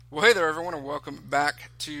Well, hey there, everyone, and welcome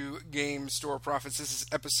back to Game Store Profits. This is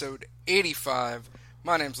episode 85.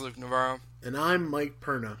 My name's Luke Navarro. And I'm Mike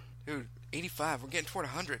Perna. Dude, 85. We're getting toward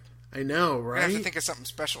 100. I know, We're right? going to have to think of something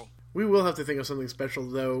special. We will have to think of something special,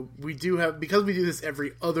 though. We do have, because we do this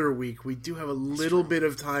every other week, we do have a little bit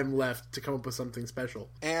of time left to come up with something special.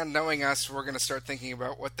 And knowing us, we're going to start thinking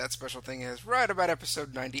about what that special thing is right about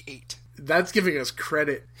episode 98. That's giving us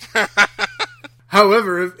credit.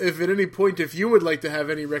 However, if at any point, if you would like to have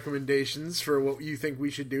any recommendations for what you think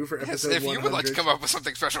we should do for episode 100... if you would like to come up with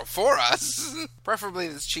something special for us, preferably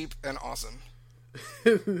that's cheap and awesome.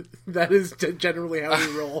 That is generally how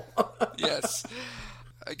we roll. Yes.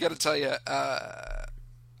 I gotta tell you,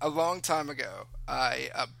 a long time ago, I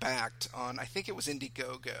backed on, I think it was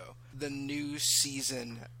Indiegogo, the new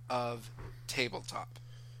season of Tabletop.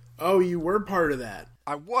 Oh, you were part of that.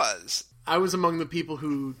 I was. I was among the people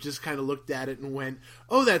who just kind of looked at it and went,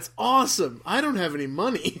 oh, that's awesome. I don't have any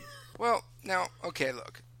money. Well, now, okay,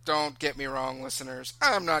 look. Don't get me wrong, listeners.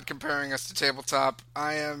 I'm not comparing us to Tabletop.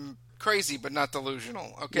 I am crazy, but not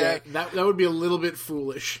delusional, okay? Yeah, that would be a little bit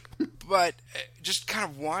foolish. But just kind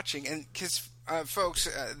of watching, and because, folks,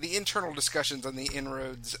 the internal discussions on the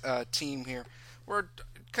Inroads team here, we're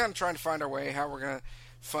kind of trying to find our way, how we're going to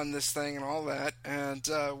fund this thing and all that. And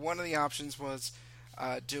one of the options was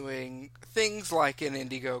doing things like an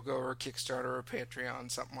Indiegogo or a Kickstarter or a Patreon,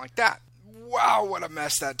 something like that. Wow, what a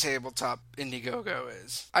mess that Tabletop Indiegogo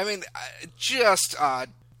is. I mean, just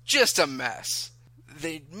a mess.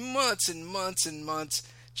 They months and months and months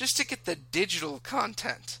just to get the digital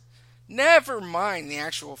content. Never mind the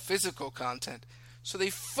actual physical content. So they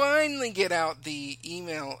finally get out the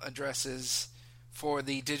email addresses for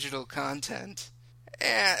the digital content.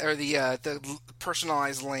 Or the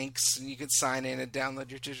personalized links, and you can sign in and download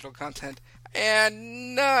your digital content,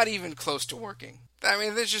 and not even close to working. I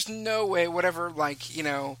mean, there's just no way whatever,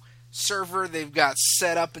 server they've got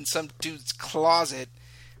set up in some dude's closet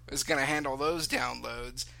is going to handle those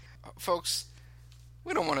downloads. Folks,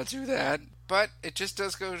 we don't want to do that, but it just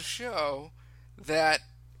does go to show that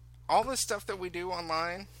all this stuff that we do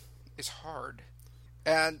online is hard.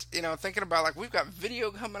 And, thinking about, we've got video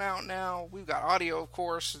coming out now. We've got audio, of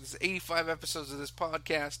course. There's 85 episodes of this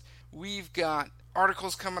podcast. We've got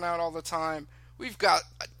articles coming out all the time. We've got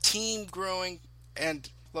a team growing. And,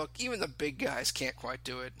 look, even the big guys can't quite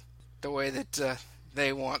do it the way that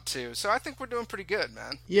they want to. So I think we're doing pretty good,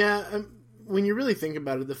 man. Yeah, when you really think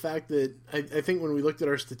about it, the fact that I think when we looked at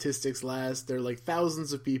our statistics last, there are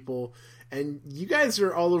thousands of people. And you guys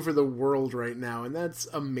are all over the world right now, and that's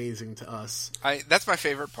amazing to us. That's my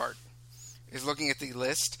favorite part, is looking at the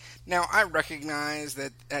list. Now, I recognize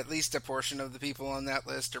that at least a portion of the people on that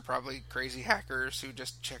list are probably crazy hackers who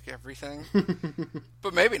just check everything.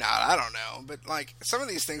 But maybe not, I don't know. But, some of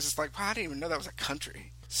these things, it's wow, I didn't even know that was a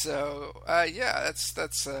country. So, yeah,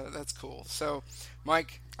 that's cool. So,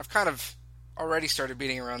 Mike, I've kind of already started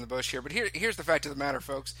beating around the bush here, but here's the fact of the matter,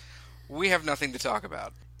 folks. We have nothing to talk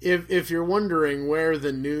about. If you're wondering where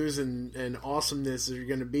the news and awesomeness are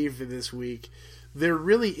going to be for this week, there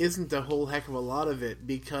really isn't a whole heck of a lot of it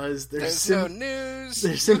because there's no news.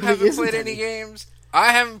 There you haven't played any games.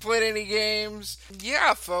 I haven't played any games.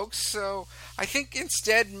 Yeah, folks. So I think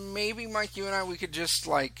instead, maybe Mike, you and I, we could just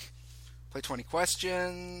play 20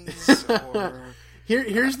 questions. Or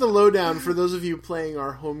Here's the lowdown for those of you playing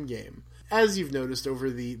our home game. As you've noticed over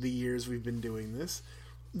the years we've been doing this.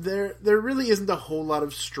 There really isn't a whole lot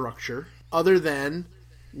of structure other than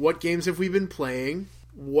what games have we been playing,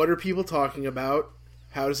 what are people talking about,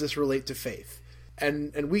 how does this relate to Faith?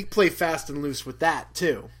 And we play fast and loose with that,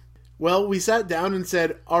 too. Well, we sat down and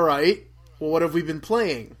said, all right, well, what have we been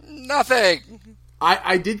playing? Nothing!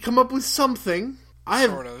 I did come up with something.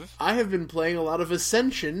 Sort of. I have been playing a lot of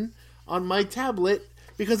Ascension on my tablet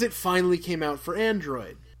because it finally came out for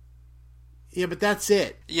Android. Yeah, but that's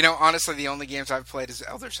it. Honestly, the only games I've played is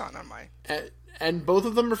Elder Sign on my... And both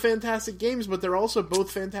of them are fantastic games, but they're also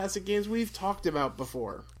both fantastic games we've talked about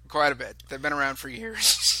before. Quite a bit. They've been around for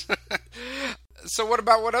years. So what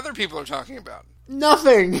about what other people are talking about?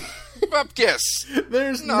 Nothing! Bupkis!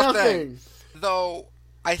 There's nothing! Though,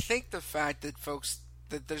 I think the fact that, folks,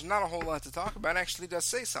 that there's not a whole lot to talk about actually does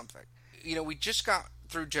say something. We just got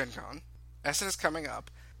through Gen Con. Essen is coming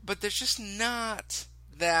up. But there's just not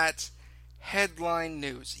that headline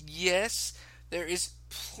news. Yes, there is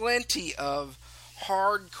plenty of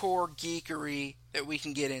hardcore geekery that we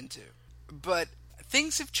can get into. But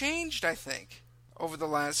things have changed, I think, over the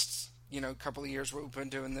last, couple of years we've been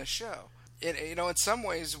doing this show. In some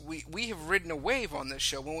ways, we have ridden a wave on this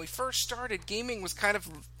show. When we first started, gaming was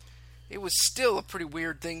it was still a pretty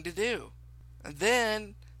weird thing to do. And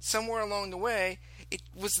then, somewhere along the way, it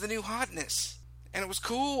was the new hotness, and it was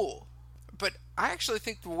cool. But I actually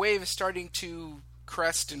think the wave is starting to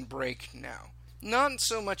crest and break now. Not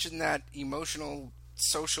so much in that emotional,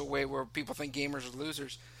 social way where people think gamers are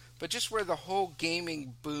losers, but just where the whole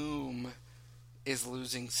gaming boom is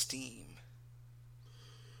losing steam.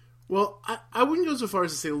 Well, I wouldn't go so far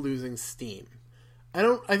as to say losing steam. I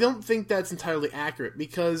don't think that's entirely accurate,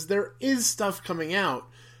 because there is stuff coming out.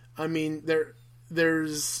 I mean,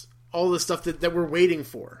 there's all the stuff that we're waiting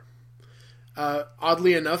for.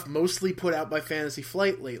 Oddly enough, mostly put out by Fantasy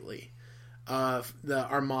Flight lately. The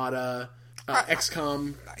Armada,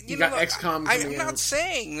 XCOM. You got XCOM coming I'm not out.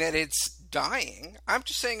 saying that it's dying. I'm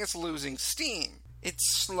just saying it's losing steam.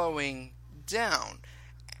 It's slowing down.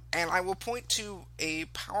 And I will point to a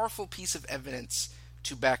powerful piece of evidence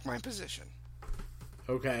to back my position.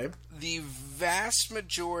 Okay. The vast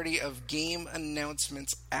majority of game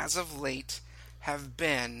announcements as of late have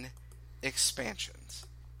been expansions.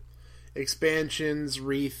 Expansions,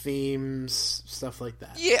 rethemes, stuff like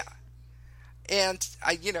that. Yeah. And,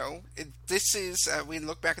 this is, we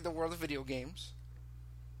look back at the world of video games.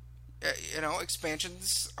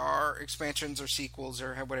 Expansions or sequels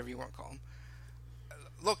or whatever you want to call them.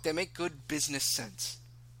 Look, they make good business sense.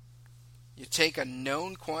 You take a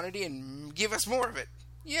known quantity and give us more of it.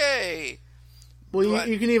 Yay! Well,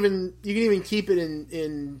 you can even keep it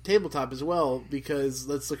in tabletop as well, because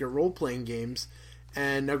let's look at role-playing games.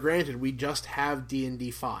 And now, granted, we just have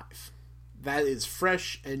D&D 5. That is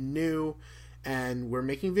fresh and new, and we're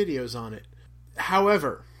making videos on it.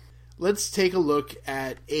 However, let's take a look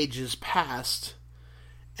at ages past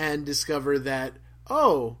and discover that,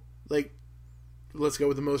 let's go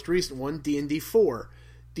with the most recent one, D&D 4.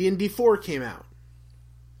 D&D 4 came out.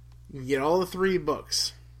 You get all the 3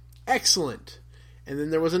 books. Excellent. And then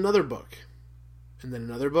there was another book. And then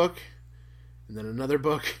another book. And then another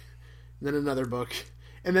book. And then another book.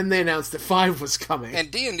 And then they announced that 5 was coming.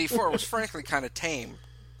 And D&D 4 was frankly kind of tame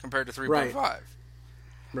compared to 3.5.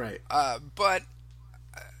 Right. But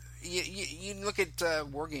you look at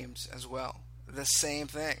War Games as well. The same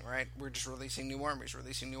thing, right? We're just releasing new armies.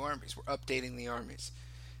 We're updating the armies.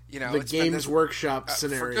 The Games Workshop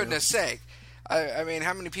scenario. For goodness sake. I mean,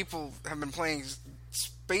 how many people have been playing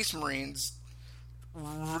Space Marines,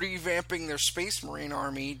 revamping their Space Marine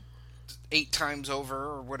army 8 times over,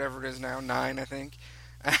 or whatever it is now, 9, I think,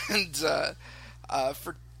 and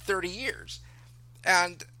for 30 years.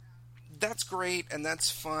 And that's great, and that's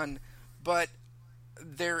fun, but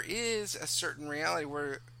there is a certain reality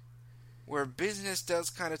where business does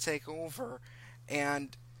kind of take over,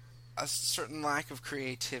 and a certain lack of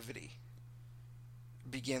creativity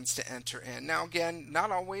begins to enter in. Now, again,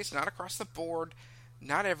 not always, not across the board,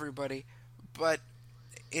 not everybody, but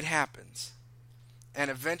it happens. And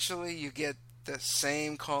eventually you get the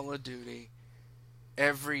same Call of Duty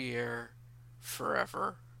every year,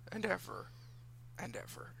 forever and ever and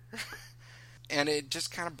ever. And it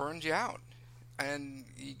just kind of burns you out, and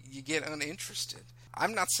you get uninterested.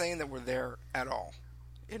 I'm not saying that we're there at all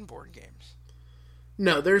in board games.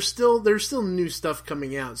 No, there's still new stuff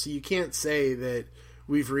coming out, so you can't say that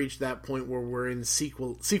we've reached that point where we're in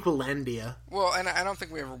sequelandia. Well, and I don't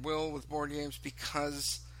think we ever will with board games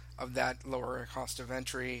because of that lower cost of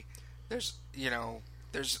entry. There's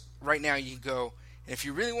right now you can go, and if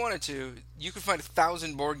you really wanted to, you could find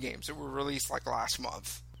 1,000 board games that were released like last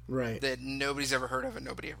month. Right. That nobody's ever heard of and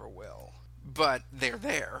nobody ever will. But they're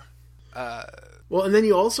there. Well, and then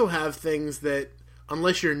you also have things that,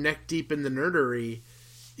 unless you're neck deep in the nerdery,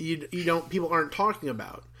 people aren't talking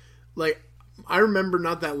about. Like, I remember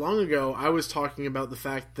not that long ago, I was talking about the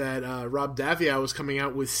fact that Rob Daviau was coming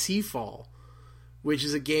out with Seafall, which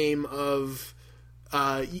is a game of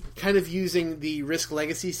kind of using the Risk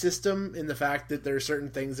Legacy system in the fact that there are certain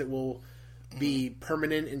things that will be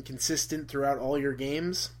permanent and consistent throughout all your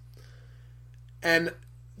games. And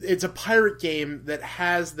it's a pirate game that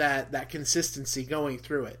has that consistency going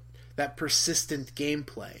through it, that persistent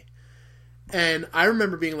gameplay. And I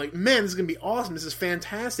remember being like, man, this is going to be awesome. This is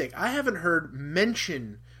fantastic. I haven't heard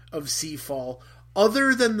mention of Seafall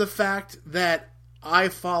other than the fact that I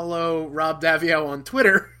follow Rob Daviau on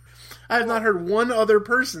Twitter. I have not heard one other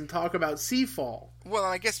person talk about Seafall. Well,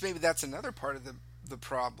 I guess maybe that's another part of the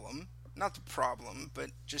problem. Not the problem, but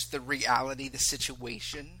just the reality, the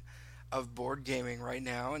situation of board gaming right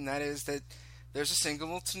now, and that is that there's a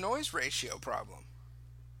signal-to-noise ratio problem.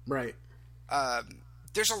 Right.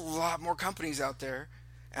 There's a lot more companies out there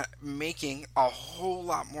making a whole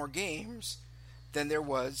lot more games than there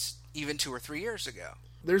was even 2 or 3 years ago.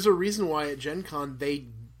 There's a reason why at Gen Con they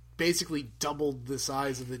basically doubled the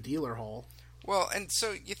size of the dealer hall. Well, and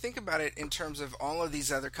so you think about it in terms of all of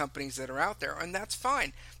these other companies that are out there, and that's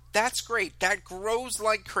fine. That's great. That grows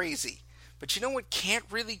like crazy. But you know what can't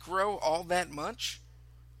really grow all that much?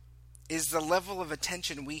 Is the level of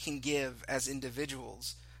attention we can give as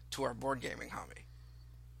individuals to our board gaming hobby.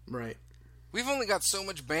 Right. We've only got so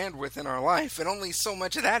much bandwidth in our life, and only so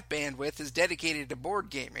much of that bandwidth is dedicated to board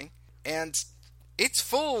gaming. And it's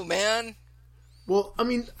full, man. Well, I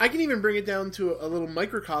mean, I can even bring it down to a little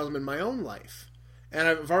microcosm in my own life. And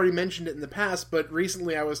I've already mentioned it in the past, but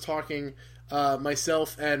recently I was talking,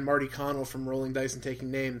 myself and Marty Connell from Rolling Dice and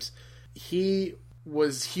Taking Names. He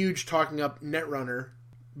was huge talking up Netrunner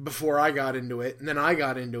before I got into it, and then I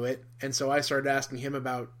got into it, and so I started asking him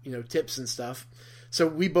about, tips and stuff. So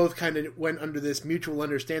we both kind of went under this mutual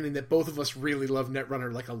understanding that both of us really love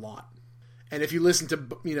Netrunner like a lot. And if you listen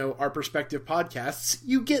to, our perspective podcasts,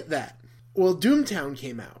 you get that. Well, Doomtown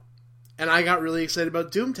came out, and I got really excited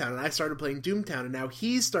about Doomtown, and I started playing Doomtown, and now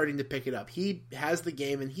he's starting to pick it up. He has the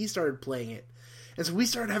game, and he started playing it. And so we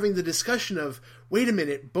started having the discussion of, wait a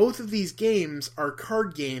minute, both of these games are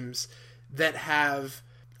card games that have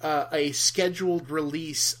a scheduled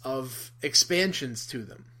release of expansions to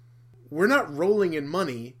them. We're not rolling in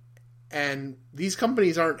money, and these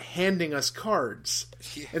companies aren't handing us cards.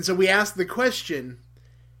 Yeah. And so we asked the question,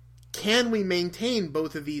 can we maintain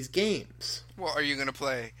both of these games? Well, are you going to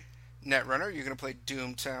play Netrunner? Are you going to play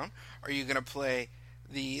Doomtown? Are you going to play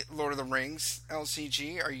the Lord of the Rings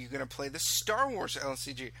LCG? Are you going to play the Star Wars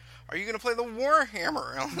LCG? Are you going to play the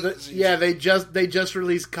Warhammer LCG? Yeah, they just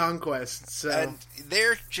released Conquest, so and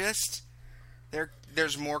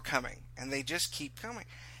there's more coming, and they just keep coming.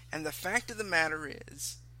 And the fact of the matter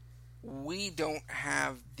is, we don't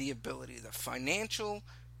have the ability, the financial,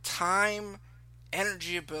 time,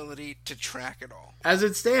 energy ability to track it all. As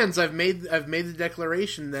it stands, I've made the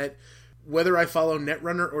declaration that whether I follow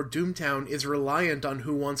Netrunner or Doomtown is reliant on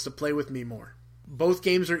who wants to play with me more. Both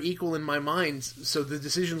games are equal in my mind, so the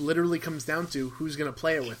decision literally comes down to who's going to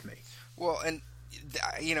play it with me. Well, and,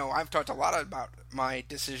 I've talked a lot about my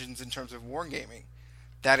decisions in terms of wargaming.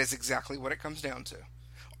 That is exactly what it comes down to.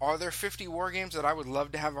 Are there 50 war games that I would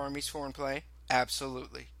love to have armies for and play?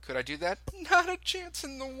 Absolutely. Could I do that? Not a chance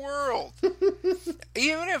in the world.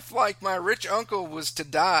 Even if, my rich uncle was to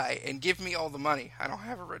die and give me all the money. I don't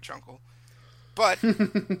have a rich uncle. But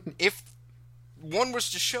if one was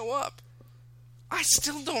to show up, I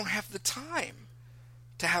still don't have the time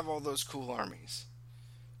to have all those cool armies,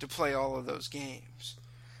 to play all of those games.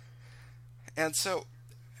 And so,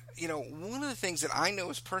 one of the things that I know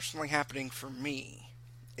is personally happening for me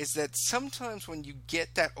is that sometimes when you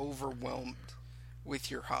get that overwhelmed with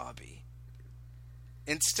your hobby,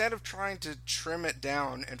 instead of trying to trim it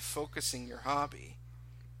down and focusing your hobby,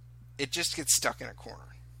 it just gets stuck in a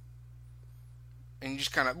corner. And you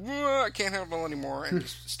just kind of, I can't handle it anymore, and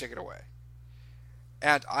just stick it away.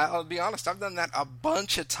 And I'll be honest, I've done that a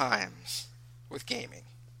bunch of times with gaming.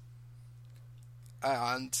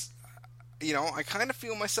 And, I kind of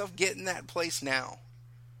feel myself getting that place now.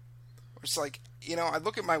 It's like, I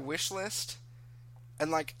look at my wish list,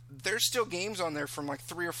 and, there's still games on there from,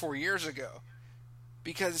 3 or 4 years ago.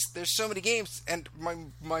 Because there's so many games, and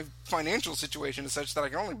my financial situation is such that I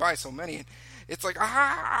can only buy so many. And it's like,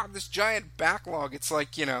 this giant backlog. It's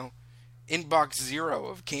like, inbox zero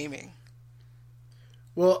of gaming.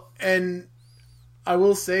 Well, and I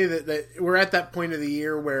will say that we're at that point of the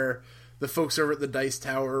year where the folks over at the Dice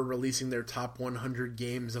Tower are releasing their top 100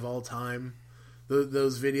 games of all time.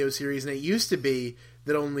 Those video series, and it used to be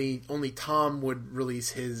that only Tom would release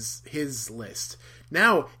his list.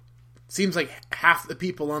 Now, it seems like half the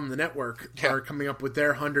people on the network are coming up with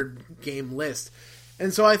their 100-game list.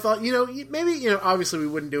 And so I thought, maybe, obviously we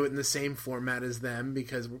wouldn't do it in the same format as them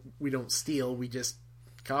because we don't steal, we just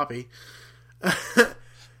copy.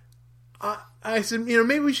 I said,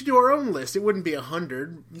 maybe we should do our own list. It wouldn't be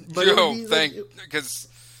 100. But because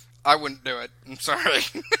I wouldn't do it. I'm sorry.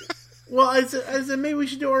 Well, I said maybe we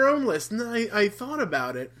should do our own list. And then I thought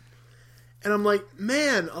about it. And I'm like,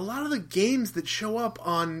 man, a lot of the games that show up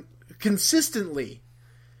consistently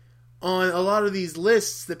on a lot of these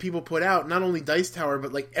lists that people put out, not only Dice Tower,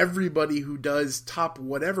 but everybody who does top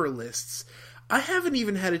whatever lists, I haven't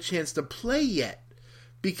even had a chance to play yet.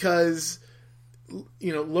 Because,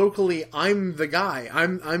 locally, I'm the guy.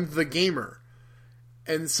 I'm the gamer.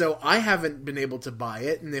 And so I haven't been able to buy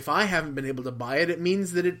it, and if I haven't been able to buy it, it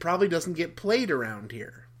means that it probably doesn't get played around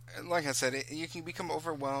here. Like I said, you can become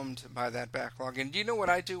overwhelmed by that backlog. And do you know what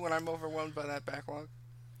I do when I'm overwhelmed by that backlog?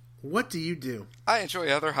 What do you do? I enjoy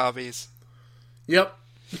other hobbies. Yep.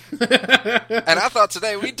 And I thought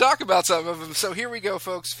today we'd talk about some of them. So here we go,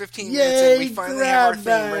 folks. 15 minutes and we finally have our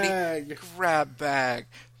theme ready. Grab bag.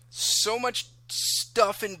 So much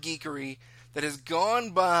stuff and geekery that has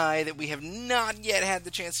gone by that we have not yet had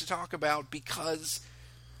the chance to talk about because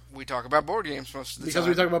we talk about board games most of the time. Because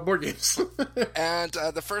we talk about board games. And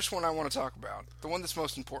the first one I want to talk about, the one that's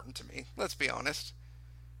most important to me, let's be honest,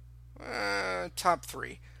 top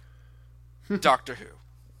 3, Doctor Who.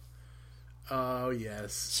 Oh,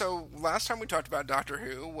 yes. So, last time we talked about Doctor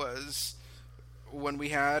Who was when we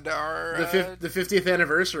had our... The 50th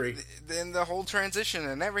anniversary. Then the whole transition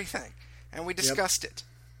and everything. And we discussed it.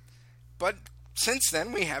 But since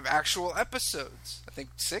then, we have actual episodes. I think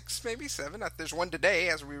 6, maybe 7. There's one today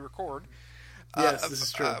as we record. Yes, this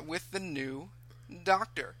is true. With the new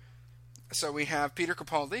Doctor. So we have Peter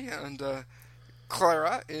Capaldi, and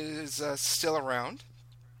Clara is still around.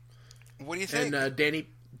 What do you think? And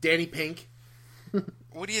Danny Pink.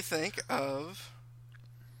 What do you think of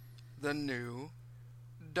the new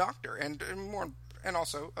Doctor, and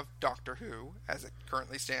also of Doctor Who as it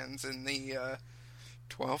currently stands in the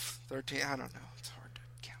 12th, 13th? I don't know. It's hard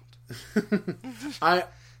to count.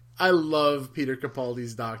 I love Peter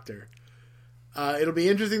Capaldi's Doctor. It'll be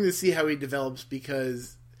interesting to see how he develops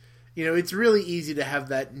because, it's really easy to have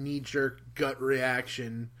that knee-jerk gut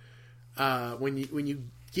reaction when you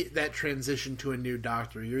get that transition to a new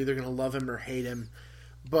Doctor. You're either going to love him or hate him.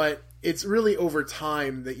 But it's really over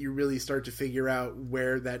time that you really start to figure out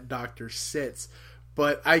where that Doctor sits.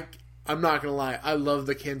 But I'm not going to lie. I love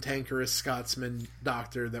the cantankerous Scotsman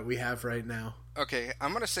Doctor that we have right now. Okay,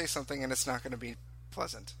 I'm going to say something and it's not going to be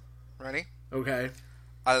pleasant. Ready? Okay.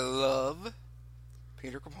 I love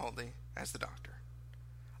Peter Capaldi as the Doctor.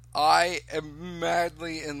 I am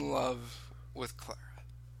madly in love with Clara.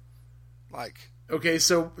 Okay,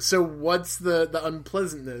 so what's the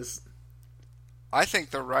unpleasantness? I think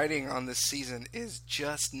the writing on this season is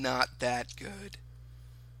just not that good.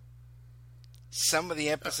 Some of the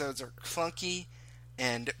episodes are clunky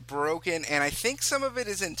and broken, and I think some of it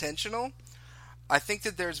is intentional. I think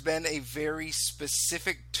that there's been a very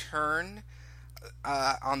specific turn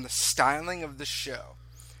on the styling of the show.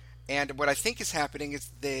 And what I think is happening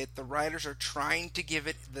is that the writers are trying to give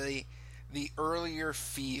it the earlier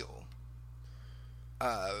feel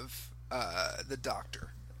of the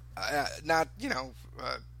Doctor. Not,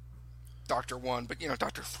 Doctor 1, but,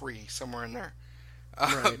 Doctor 3, somewhere in there.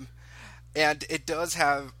 Right. And it does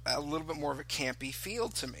have a little bit more of a campy feel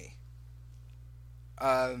to me.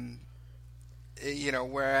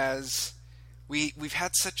 Whereas we've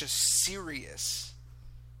had such a serious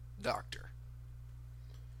Doctor.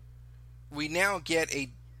 We now get a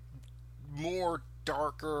more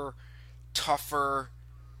darker, tougher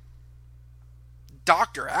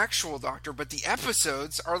Doctor, actual Doctor, but the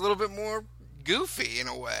episodes are a little bit more goofy in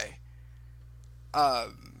a way.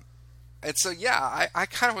 And so, yeah, I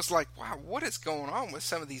kind of was like, wow, what is going on with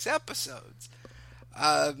some of these episodes?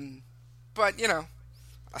 But,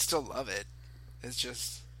 I still love it. It's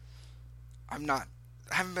just, I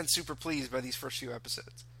haven't been super pleased by these first few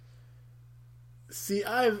episodes. See,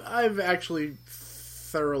 I've actually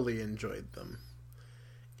thoroughly enjoyed them.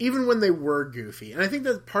 Even when they were goofy. And I think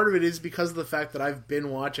that part of it is because of the fact that I've been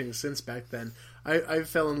watching since back then. I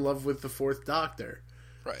fell in love with the Fourth Doctor.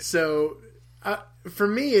 Right. So, for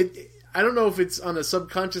me, I don't know if it's on a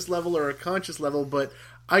subconscious level or a conscious level, but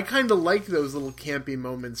I kind of like those little campy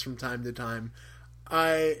moments from time to time.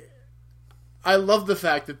 I love the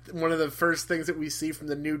fact that one of the first things that we see from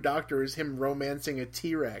the new Doctor is him romancing a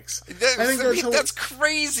T-Rex. That's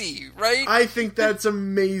crazy, right? I think that's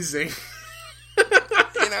amazing.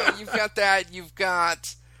 You've got that. You've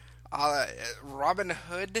got Robin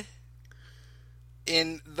Hood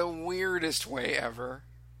in the weirdest way ever.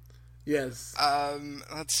 Yes.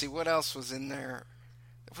 Let's see, what else was in there?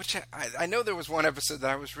 Which I know there was one episode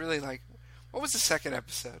that I was really like, what was the second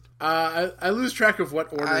episode? I lose track of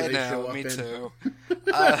what order they show up in. Me too.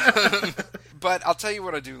 But I'll tell you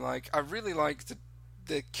what I do like. I really like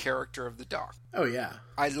the character of the Doc. Oh, yeah.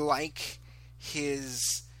 I like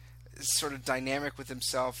his sort of dynamic with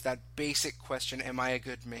himself, that basic question, am I a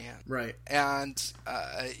good man? Right. And,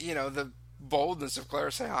 the boldness of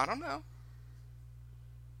Clara saying, I don't know.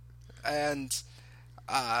 And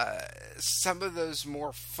some of those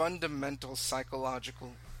more fundamental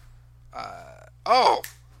psychological... the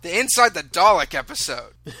Inside the Dalek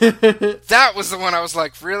episode. That was the one I was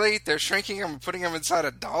like, really? They're shrinking him and putting him inside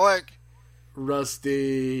a Dalek?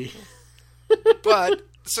 Rusty. But...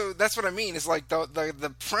 So that's what I mean. Is like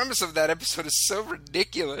the premise of that episode is so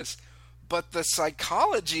ridiculous, but the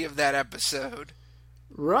psychology of that episode,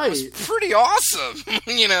 right, was pretty awesome.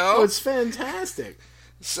 Oh, it's fantastic.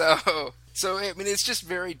 So I mean, it's just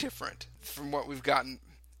very different from what we've gotten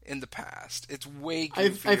in the past. It's way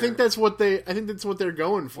goofier. I think that's what they're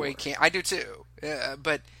going for. Way I do too.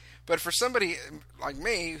 But for somebody like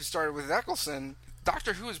me who started with Eccleston,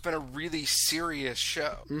 Doctor Who has been a really serious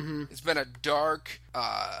show. Mm-hmm. It's been a dark,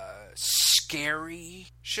 scary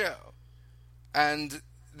show, and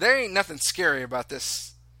there ain't nothing scary about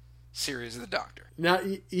this series of the Doctor. Now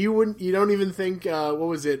you don't even think what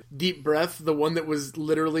was it? Deep Breath, the one that was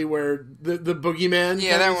literally where the boogeyman.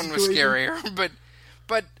 Yeah, that one was scarier,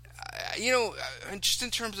 but just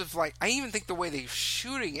in terms of I even think the way they're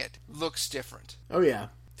shooting it looks different. Oh yeah,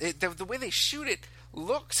 the way they shoot it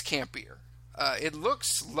looks campier. It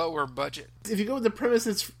looks lower budget. If you go with the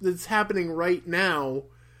premise that's happening right now,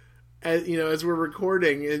 as we're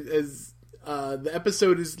recording, as the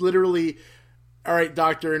episode is literally, all right,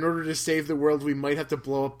 Doctor, in order to save the world, we might have to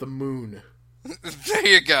blow up the moon. There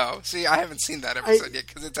you go. See, I haven't seen that episode yet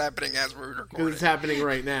because it's happening as we're recording. Because it's happening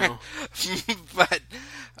right now. But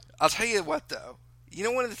I'll tell you what, though. You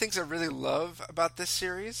know, one of the things I really love about this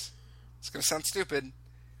series, it's going to sound stupid,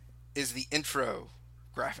 is the intro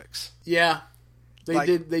graphics. Yeah. They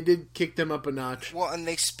did kick them up a notch. Well, and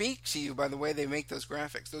they speak to you by the way they make those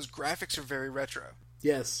graphics. Those graphics are very retro.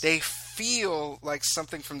 Yes. They feel like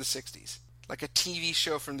something from the 60s. Like a TV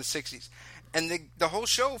show from the 60s. And the whole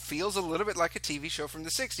show feels a little bit like a TV show from the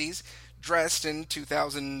 60s, dressed in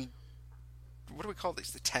 2000... What do we call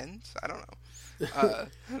these? The 10s? I don't know.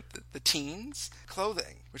 The teens?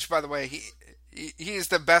 Clothing. Which, by the way, he is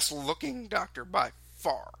the best looking Doctor by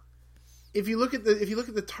far. If you look at the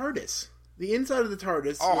TARDIS, the inside of the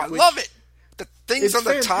TARDIS... Oh, I love it! The things on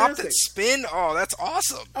the top that spin, oh, that's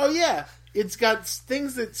awesome. Oh, yeah. It's got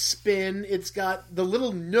things that spin. It's got the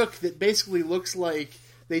little nook that basically looks like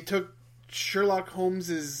they took Sherlock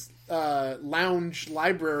Holmes's lounge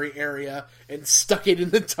library area and stuck it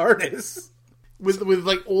in the TARDIS with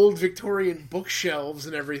like old Victorian bookshelves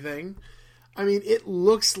and everything. I mean, it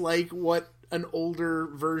looks like what an older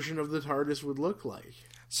version of the TARDIS would look like.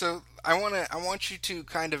 So I want you to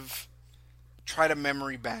kind of try to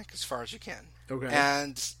memory back as far as you can. Okay.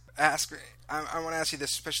 And ask. I want to ask you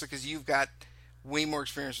this, especially because you've got way more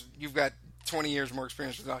experience. You've got 20 years more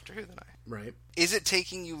experience with Doctor Who than I. Right. Is it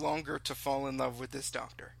taking you longer to fall in love with this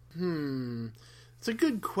Doctor? It's a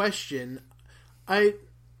good question. I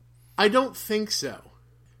don't think so.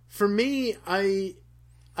 For me, I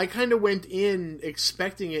kind of went in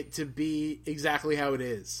expecting it to be exactly how it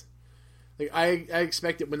is. Like I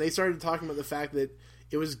expected when they started talking about the fact that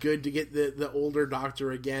it was good to get the older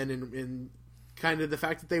Doctor again, and kind of the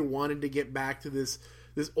fact that they wanted to get back to this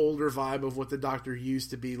older vibe of what the Doctor used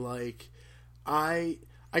to be like. I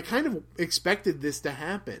kind of expected this to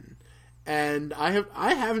happen, and I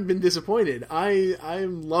haven't been disappointed.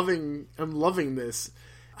 I'm loving this.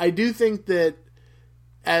 I do think that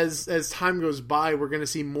as time goes by, we're going to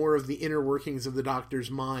see more of the inner workings of the Doctor's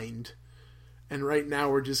mind. And right now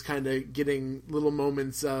we're just kind of getting little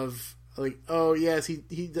moments of like, oh yes,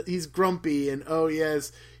 he's grumpy, and oh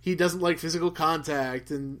yes, he doesn't like physical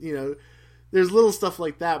contact, and there's little stuff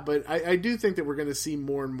like that. But I do think that we're going to see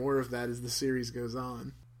more and more of that as the series goes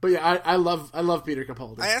on. But yeah, I love Peter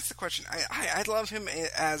Capaldi. I asked the question. I love him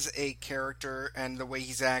as a character and the way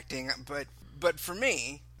he's acting, but for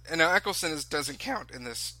me, and Eccleston doesn't count in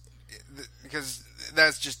this because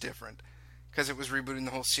that's just different. Because it was rebooting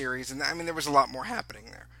the whole series, and I mean there was a lot more happening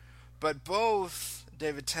there. But both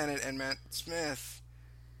David Tennant and Matt Smith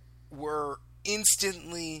were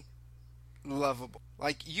instantly lovable.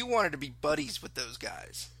 Like, you wanted to be buddies with those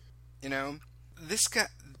guys. This guy,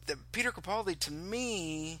 Peter Capaldi, to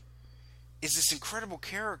me, is this incredible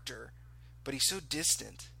character, but he's so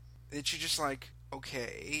distant that you're just like,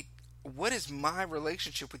 okay, what is my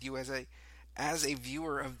relationship with you as a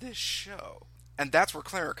viewer of this show? And that's where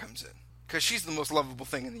Clara comes in. Because she's the most lovable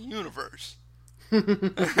thing in the universe. And,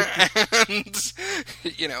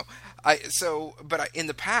 in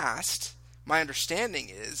the past, my understanding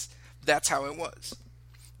is that's how it was.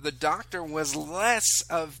 The Doctor was less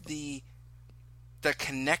of the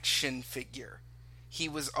connection figure. He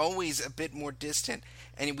was always a bit more distant,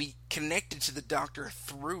 and we connected to the Doctor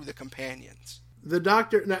through the companions. The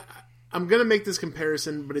Doctor... Now, I'm going to make this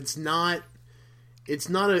comparison, but it's not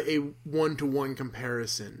a one-to-one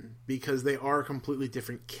comparison because they are completely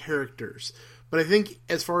different characters. But I think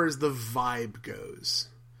as far as the vibe goes,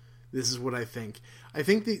 this is what I think. I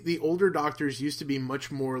think the older Doctors used to be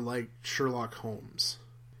much more like Sherlock Holmes.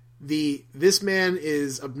 This man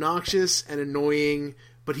is obnoxious and annoying,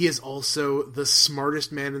 but he is also the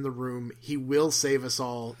smartest man in the room. He will save us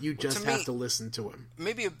all. You just have to listen to him.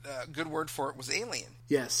 Maybe a good word for it was alien.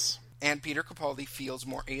 Yes. and Peter Capaldi feels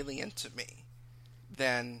more alien to me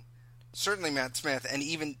than certainly Matt Smith, and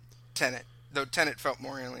even Tennant, though Tennant felt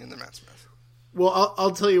more alien than Matt Smith. Well,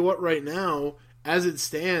 I'll tell you what, right now, as it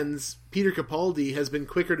stands, Peter Capaldi has been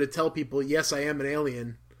quicker to tell people, yes, I am an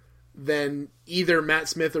alien, than either Matt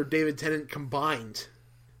Smith or David Tennant combined.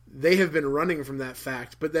 They have been running from that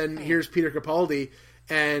fact. But then here's Peter Capaldi,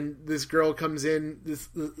 and this girl comes in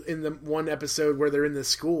the one episode where they're in the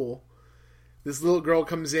school. This little girl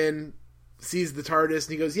comes in, sees the TARDIS,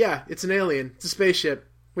 and he goes, yeah, it's an alien. It's a spaceship.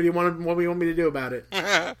 What do you want me to do about it?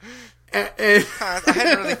 And I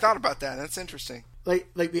hadn't really thought about that. That's interesting.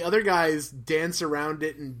 Like the other guys dance around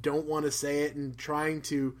it and don't want to say it and trying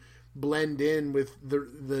to blend in with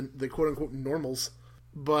the quote unquote normals.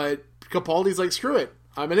 But Capaldi's like, screw it.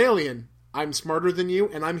 I'm an alien. I'm smarter than you,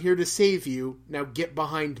 and I'm here to save you. Now get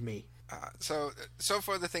behind me. So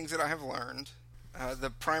far, the things that I have learned, the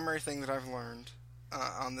primary thing that I've learned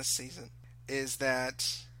on this season is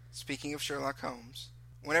that, speaking of Sherlock Holmes,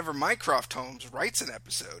 whenever Mycroft Holmes writes an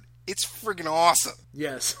episode, it's friggin' awesome.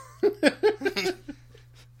 Yes.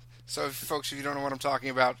 So, folks, if you don't know what I'm talking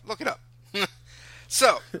about, look it up.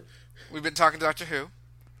 So, we've been talking Doctor Who.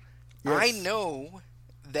 Yes. I know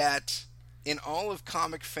that in all of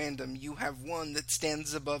comic fandom, you have one that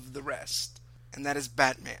stands above the rest, and that is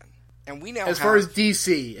Batman. And we now as far as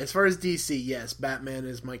DC, yes, Batman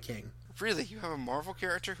is my king. Really? You have a Marvel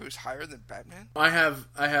character who's higher than Batman? I have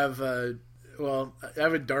a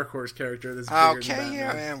Dark Horse character that's bigger than Batman. Okay,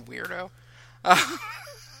 yeah, man, weirdo.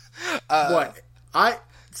 What?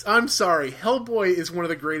 I'm sorry. Hellboy is one of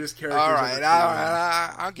the greatest characters. All right,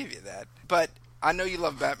 I'll give you that. But I know you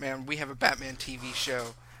love Batman. We have a Batman TV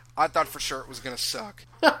show. I thought for sure it was going to suck.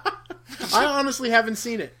 I honestly haven't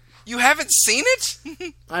seen it. You haven't seen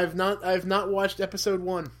it? I've not watched episode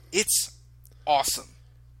 1. It's awesome.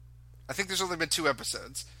 I think there's only been 2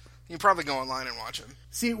 episodes. You can probably go online and watch them.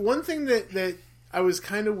 See, one thing that I was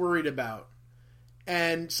kind of worried about,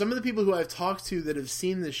 and some of the people who I've talked to that have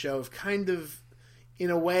seen the show have kind of,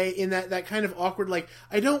 in a way, in that kind of awkward, like,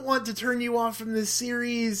 I don't want to turn you off from this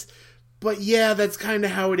series, but yeah, that's kind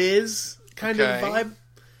of how it is, kind of vibe,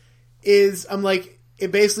 is, I'm like,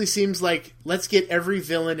 it basically seems like, let's get every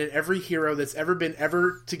villain and every hero that's ever been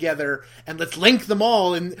ever together, and let's link them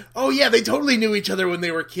all, and, oh yeah, they totally knew each other when they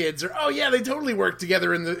were kids, or, oh yeah, they totally worked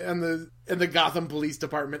together in the Gotham Police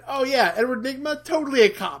Department. Oh yeah, Edward Nygma, totally a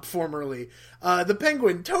cop formerly. The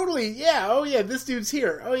Penguin, totally, yeah, oh yeah, this dude's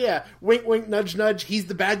here. Oh yeah, wink wink, nudge nudge, he's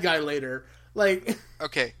the bad guy later. Like...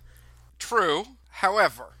 Okay, true.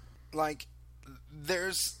 However, like,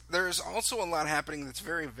 there's also a lot happening that's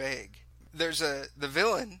very vague. There's the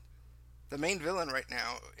main villain right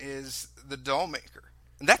now is the Doll Maker.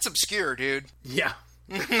 And that's obscure, dude. Yeah.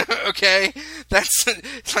 Okay? That's,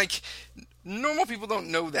 like, normal people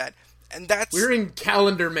don't know that. And that's... We're in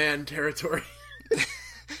Calendar Man territory.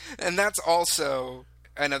 And that's also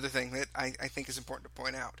another thing that I think is important to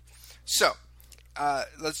point out. So,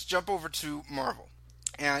 let's jump over to Marvel.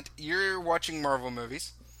 And you're watching Marvel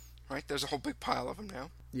movies, right? There's a whole big pile of them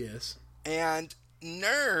now. Yes. And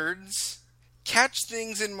nerds catch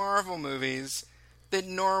things in Marvel movies that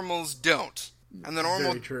normals don't. And the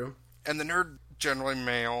normal... Very true. And the nerd, generally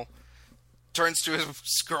male, turns to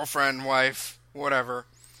his girlfriend, wife, whatever.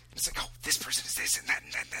 And it's like, oh, this person is this and that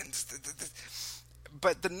and that and that.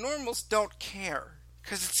 But the normals don't care,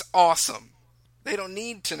 because it's awesome. They don't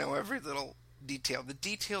need to know every little detail. The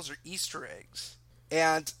details are Easter eggs.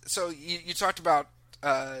 And so you talked about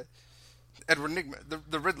Edward Nygma,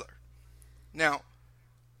 the Riddler. Now,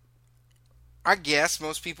 I guess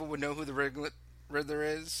most people would know who the Riddler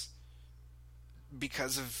is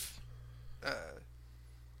because of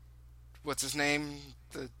what's his name?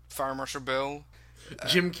 The Fire Marshal Bill.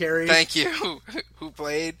 Jim Carrey. Thank you, who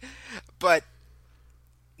played. But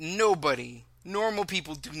normal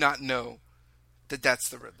people do not know that that's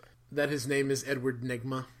the Riddler. That his name is Edward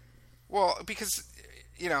Nygma. Well, because,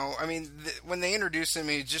 I mean, when they introduced him,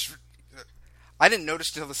 I didn't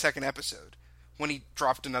notice until the second episode when he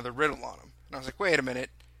dropped another riddle on him. And I was like, wait a minute,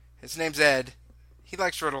 his name's Ed. He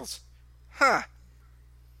likes riddles. Huh.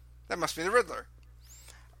 That must be the Riddler.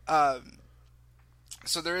 But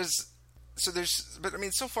I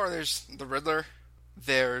mean, so far there's the Riddler,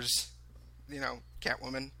 there's,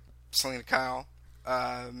 Catwoman, Selena Kyle,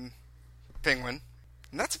 Penguin,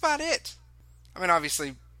 and that's about it. I mean,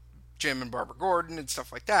 obviously, Jim and Barbara Gordon and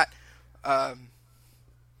stuff like that.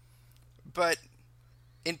 But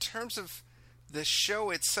in terms of the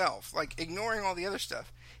show itself, like, ignoring all the other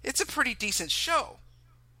stuff, it's a pretty decent show.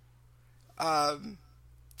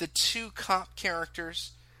 The 2 cop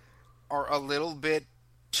characters are a little bit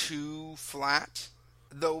too flat.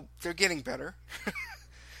 though they're getting better. I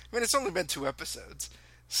mean, it's only been 2 episodes.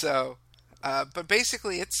 So, but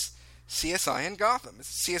basically it's CSI and Gotham.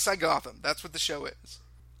 It's CSI Gotham. That's what the show is.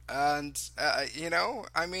 And,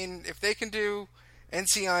 I mean, if they can do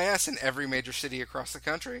NCIS in every major city across the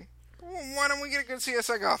country, why don't we get a good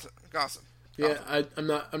CSI Gotham? Yeah, I'm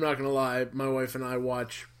not gonna lie. My wife and I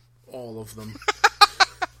watch all of them.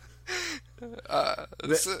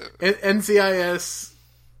 NCIS.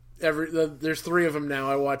 There's 3 of them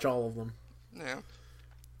now. I watch all of them. Yeah.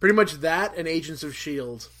 Pretty much that and Agents of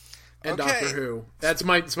S.H.I.E.L.D. and Okay. Doctor Who. It's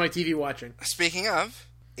my TV watching. Speaking of,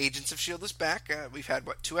 Agents of S.H.I.E.L.D. is back. We've had,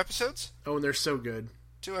 2 episodes? Oh, and they're so good.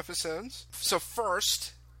 2 episodes. So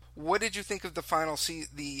first, what did you think of the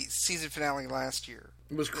the season finale last year?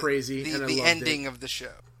 It was crazy. The and I loved ending it. of the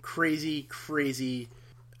show. Crazy.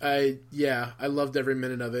 I loved every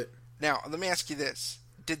minute of it. Now, let me ask you this.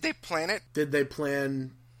 Did they plan it? Did they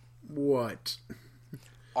plan what?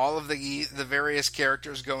 All of the various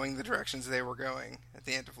characters going the directions they were going at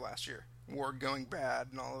the end of last year. Ward going bad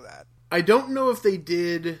and all of that. I don't know if they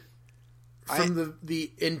did from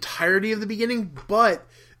the entirety of the beginning, but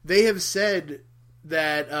they have said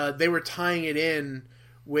that they were tying it in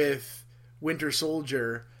with Winter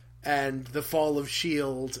Soldier and the fall of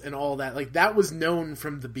S.H.I.E.L.D. and all that. Like, that was known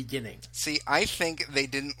from the beginning. See, I think they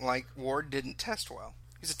didn't like... Ward didn't test well.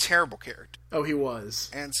 He's a terrible character. Oh, he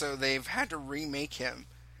was. And so they've had to remake him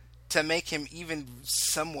to make him even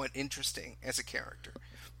somewhat interesting as a character.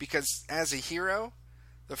 Because as a hero,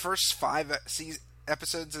 the first 5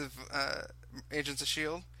 episodes of Agents of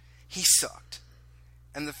S.H.I.E.L.D., he sucked.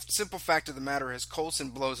 And the simple fact of the matter is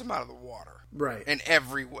Coulson blows him out of the water. Right. In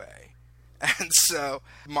every way. And so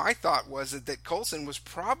my thought was that Coulson was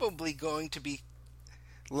probably going to be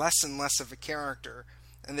less and less of a character,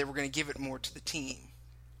 and they were going to give it more to the team.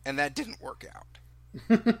 And that didn't work out.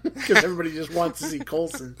 Because everybody just wants to see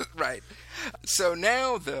Coulson. Right. So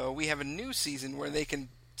now, though, we have a new season where they can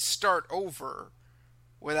start over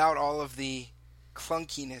without all of the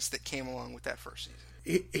clunkiness that came along with that first season.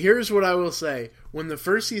 Here's what I will say. When the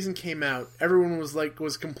first season came out, everyone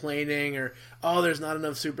was complaining, or, oh, there's not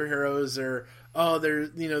enough superheroes, or, oh,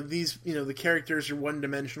 the characters are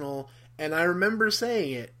one-dimensional. And I remember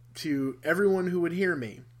saying it to everyone who would hear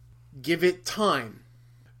me. Give it time.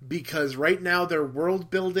 Because right now they're world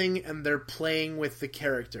building and they're playing with the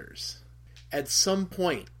characters. At some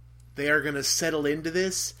point, they are going to settle into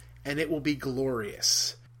this, and it will be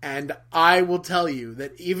glorious. And I will tell you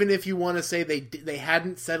that even if you want to say they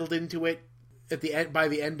hadn't settled into it at the end by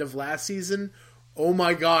the end of last season, oh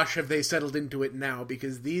my gosh, have they settled into it now?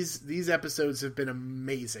 Because these episodes have been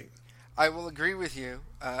amazing. I will agree with you.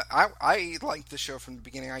 I liked the show from the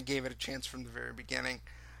beginning. I gave it a chance from the very beginning.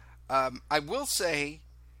 I will say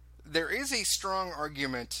there is a strong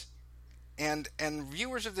argument, and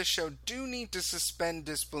viewers of this show do need to suspend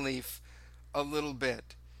disbelief a little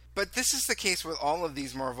bit. But this is the case with all of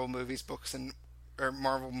these Marvel movies,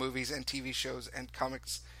 Marvel movies and TV shows and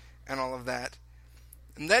comics and all of that.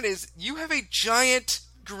 And that is, you have a giant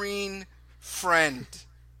green friend.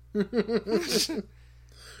 He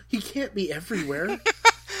can't be everywhere.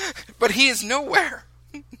 But he is nowhere.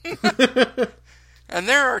 And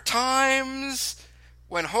there are times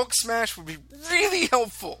when Hulk Smash would be really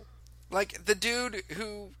helpful. Like the dude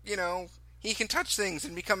who, he can touch things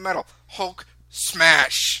and become metal. Hulk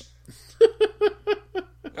Smash.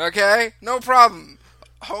 Okay? No problem.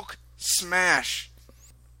 Hulk Smash.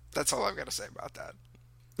 That's all I've got to say about that.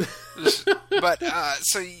 But,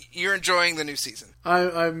 so you're enjoying the new season.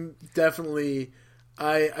 I'm definitely...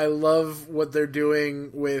 I love what they're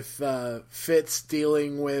doing with Fitz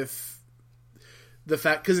dealing with the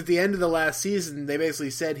fact... Because at the end of the last season, they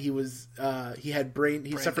basically said he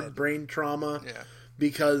suffered brain trauma. Yeah.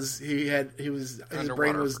 Because his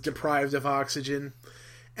brain was deprived of oxygen.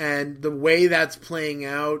 And the way that's playing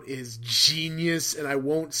out is genius, and I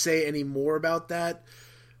won't say any more about that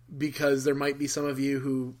because there might be some of you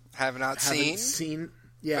who haven't seen.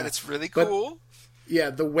 Yeah, but it's really cool. Yeah,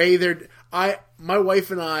 the way my wife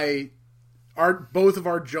and I, both of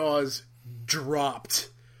our jaws dropped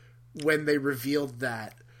when they revealed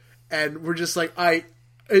that, and we're just like,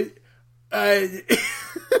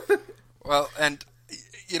 Well, and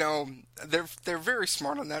they're very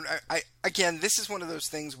smart on that. Again, this is one of those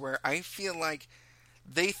things where I feel like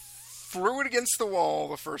they threw it against the wall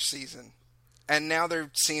the first season, and now they're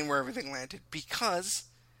seeing where everything landed because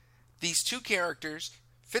these 2 characters,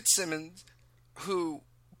 Fitzsimmons, who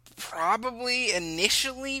probably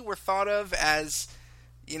initially were thought of as,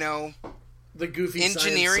 the goofy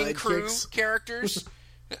engineering crew characters,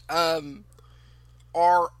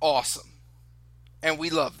 are awesome, and we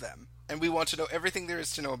love them. and we want to know everything there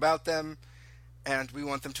is to know about them, and we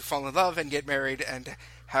want them to fall in love and get married and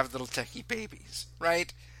have little techie babies,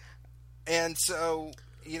 right? And so,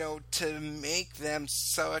 to make them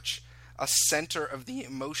such a center of the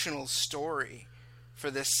emotional story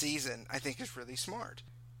for this season, I think is really smart.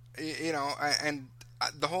 And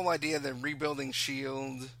the whole idea of them rebuilding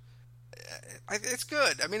S.H.I.E.L.D., it's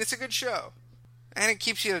good. I mean, it's a good show. And it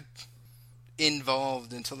keeps you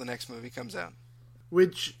involved until the next movie comes out.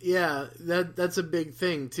 Which, yeah, that's a big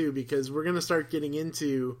thing, too, because we're going to start getting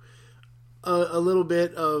into a little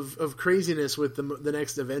bit of craziness with the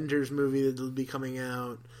next Avengers movie that will be coming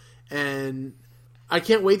out. And I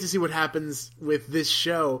can't wait to see what happens with this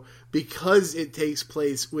show because it takes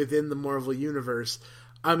place within the Marvel Universe.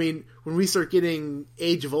 I mean, when we start getting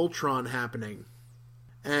Age of Ultron happening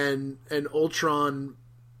and Ultron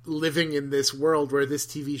living in this world where this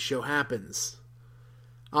TV show happens,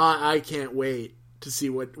 I can't wait to see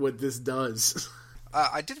what this does.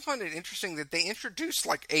 I did find it interesting that they introduced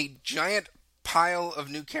like a giant pile of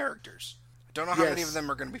new characters. I don't know how many of them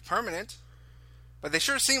are going to be permanent, but they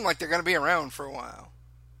sure seem like they're going to be around for a while.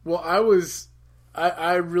 Well,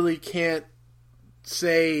 I really can't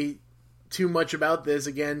say too much about this,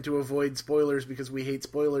 again, to avoid spoilers because we hate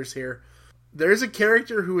spoilers here. There's a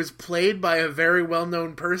character who is played by a very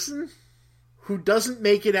well-known person who doesn't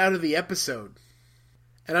make it out of the episode.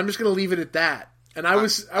 And I'm just going to leave it at that. And I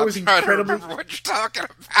was incredibly... I remember what you're talking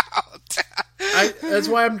about. That's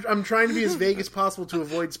why I'm trying to be as vague as possible to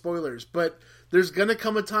avoid spoilers. But there's going to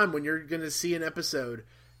come a time when you're going to see an episode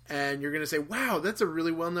and you're going to say, wow, that's a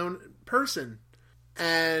really well-known person.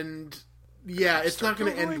 And yeah, it's not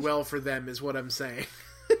going to end well for them is what I'm saying.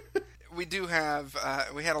 We do have,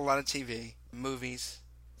 we had a lot of TV, movies,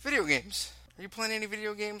 video games. Are you playing any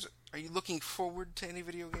video games? Are you looking forward to any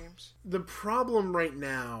video games? The problem right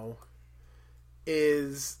now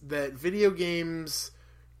is that video games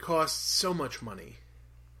cost so much money.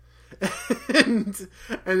 and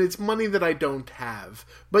it's money that I don't have.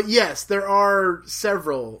 But yes, there are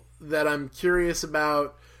several that I'm curious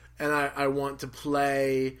about and I want to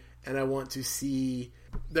play and I want to see.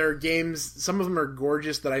 There are games, some of them are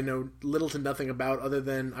gorgeous that I know little to nothing about other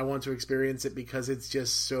than I want to experience it because it's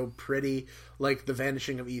just so pretty, like The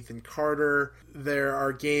Vanishing of Ethan Carter. There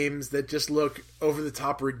are games that just look over the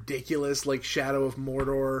top ridiculous, like Shadow of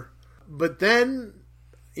Mordor. But then,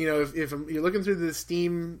 if you're looking through the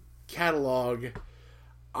Steam catalog,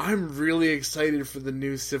 I'm really excited for the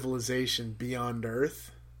new Civilization Beyond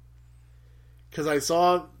Earth. Because I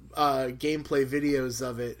saw gameplay videos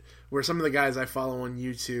of it where some of the guys I follow on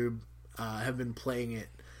YouTube have been playing it.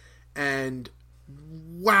 And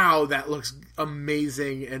wow, that looks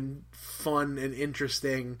amazing and fun and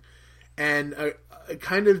interesting. And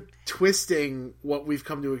kind of twisting what we've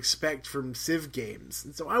come to expect from Civ games.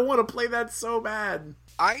 And so I want to play that so bad.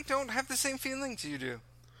 I don't have the same feelings you do.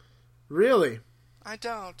 Really? I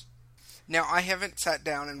don't. Now, I haven't sat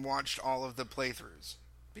down and watched all of the playthroughs.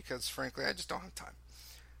 Because, frankly, I just don't have time.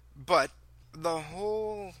 But the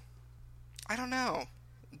whole... I don't know.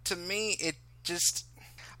 To me, it just...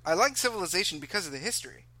 I like Civilization because of the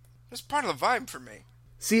history. It's part of the vibe for me.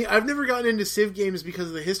 See, I've never gotten into Civ games because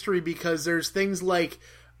of the history, because there's things like...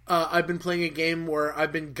 I've been playing a game where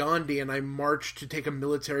I've been Gandhi and I marched to take a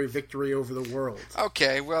military victory over the world.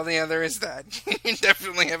 Okay, well, yeah, there is that. You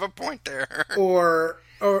definitely have a point there. Or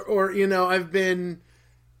I've been...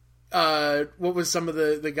 what was some of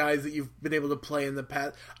the guys that you've been able to play in the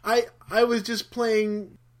past? I was just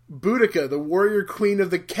playing Boudica, the warrior queen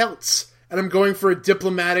of the Celts, and I'm going for a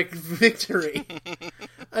diplomatic victory.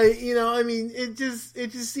 It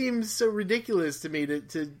just seems so ridiculous to me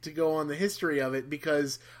to go on the history of it,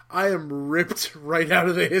 because I am ripped right out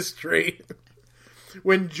of the history.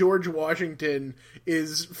 When George Washington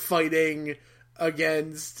is fighting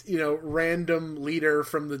against, random leader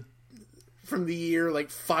from the year like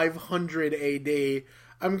 500 AD,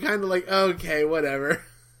 I'm kind of like, okay, whatever.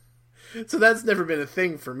 So that's never been a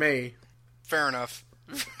thing for me. Fair enough.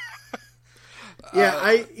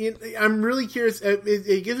 Yeah, I'm really curious.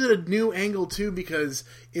 It gives it a new angle too, because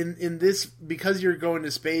in this, because you're going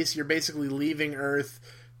to space, you're basically leaving Earth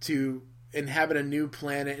to inhabit a new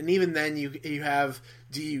planet, and even then you have,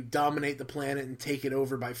 do you dominate the planet and take it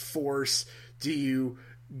over by force? Do you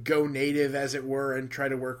go native, as it were, and try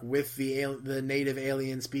to work with the native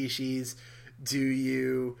alien species? Do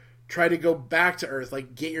you try to go back to Earth,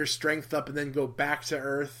 like get your strength up and then go back to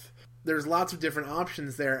Earth? There's lots of different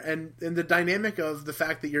options there, and the dynamic of the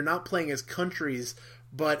fact that you're not playing as countries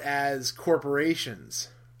but as corporations,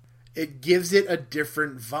 it gives it a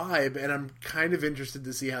different vibe, and I'm kind of interested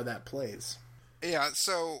to see how that plays. Yeah,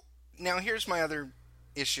 so now here's my other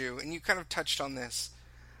issue, and you kind of touched on this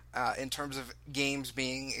in terms of games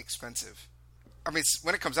being expensive. I mean,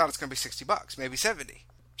 when it comes out, it's going to be $60, maybe 70,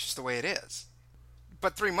 just the way it is.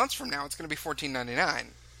 But 3 months from now, it's going to be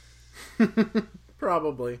 $14.99.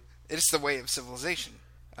 Probably. It's the way of civilization.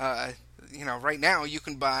 Right now you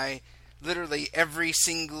can buy literally every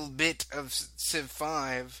single bit of Civ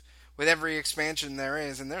 5 with every expansion there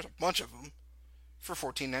is, and there's a bunch of them, for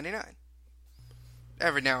 $14.99.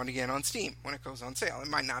 Every now and again on Steam when it goes on sale. It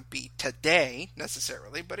might not be today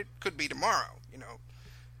necessarily, but it could be tomorrow.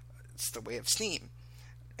 It's the way of Steam.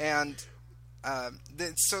 And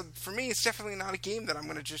so for me, it's definitely not a game that I'm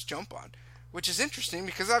going to just jump on. Which is interesting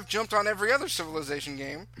because I've jumped on every other Civilization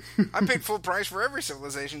game. I paid full price for every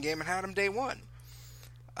Civilization game and had them day one.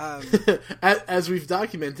 As we've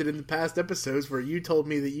documented in the past episodes where you told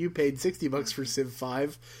me that you paid $60 for Civ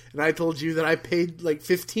 5, and I told you that I paid like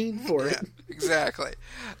 $15 for it. Yeah, exactly.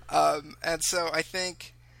 And so I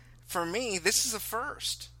think, for me, this is a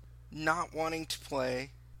first. Not wanting to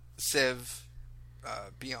play Civ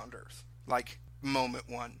Beyond Earth. Like, moment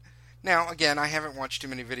one. Now, again, I haven't watched too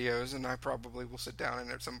many videos, and I probably will sit down and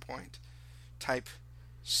at some point type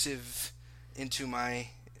Civ into my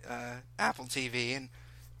Apple TV and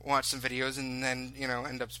watch some videos and then,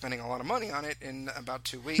 end up spending a lot of money on it in about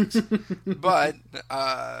 2 weeks. But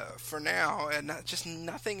for now, just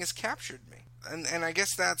nothing has captured me. And I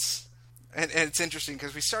guess that's... And it's interesting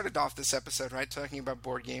because we started off this episode, right, talking about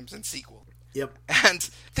board games and sequel. Yep. And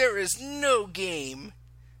there is no game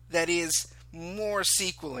that is more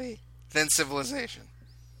sequely than Civilization.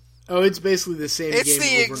 Oh, it's basically the same game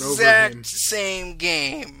over and over again. It's the exact same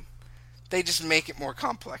game. They just make it more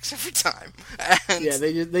complex every time. And yeah,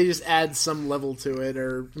 they just add some level to it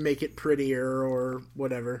or make it prettier or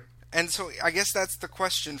whatever. And so I guess that's the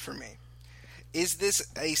question for me. Is this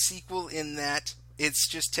a sequel in that it's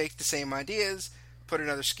just take the same ideas, put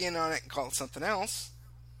another skin on it, and call it something else?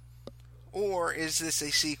 Or is this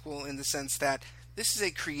a sequel in the sense that this is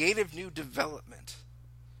a creative new development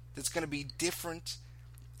that's going to be different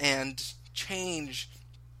and change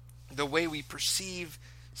the way we perceive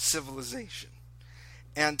civilization?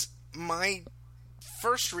 And my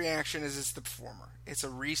first reaction is it's the former. It's a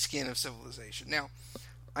reskin of Civilization. Now,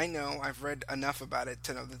 I know I've read enough about it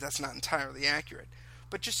to know that that's not entirely accurate,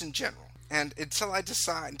 but just in general. And until I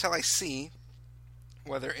see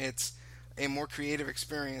whether it's a more creative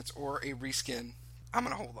experience or a reskin, I'm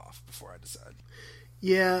going to hold off before I decide.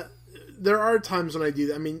 Yeah, there are times when I do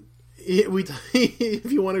that. I mean,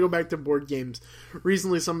 if you want to go back to board games,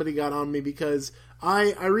 recently somebody got on me because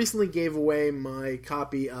I recently gave away my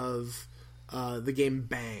copy of the game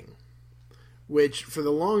Bang, which for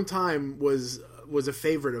the long time was a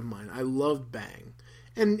favorite of mine. I loved Bang.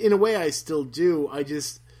 And in a way I still do. I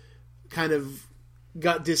just kind of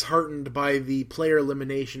got disheartened by the player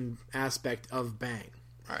elimination aspect of Bang.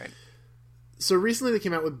 Right. So recently they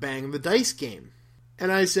came out with Bang, the dice game.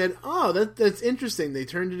 And I said, oh, that's interesting. They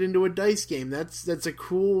turned it into a dice game. That's a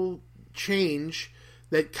cool change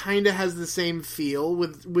that kind of has the same feel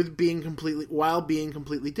with being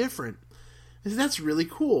completely different. I said, that's really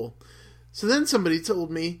cool. So then somebody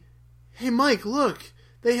told me, hey, Mike, look,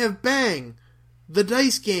 they have Bang, the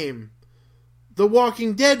dice game, the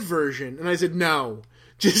Walking Dead version. And I said, no,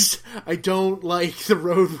 I don't like the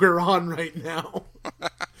road we're on right now.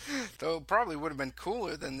 Though it probably would have been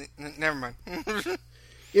cooler than never mind.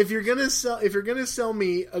 If you're gonna sell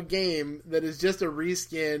me a game that is just a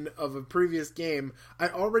reskin of a previous game, I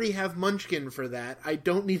already have Munchkin for that. I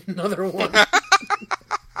don't need another one.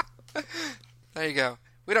 There you go.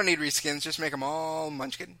 We don't need reskins. Just make them all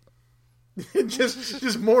Munchkin.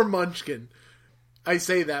 just more Munchkin. I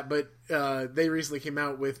say that, but they recently came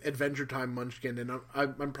out with Adventure Time Munchkin, and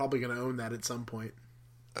I'm probably going to own that at some point.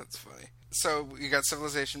 That's funny. So, you got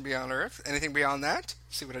Civilization Beyond Earth. Anything beyond that?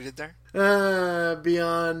 See what I did there?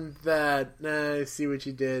 Beyond that, I see what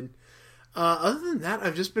you did. Other than that,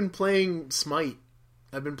 I've just been playing Smite.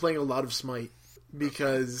 I've been playing a lot of Smite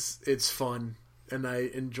because it's fun, and I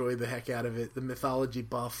enjoy the heck out of it. The mythology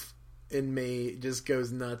buff in me just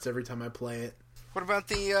goes nuts every time I play it. What about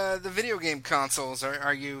the video game consoles?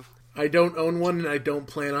 Are you... I don't own one, and I don't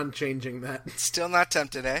plan on changing that. Still not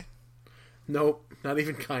tempted, eh? Nope, not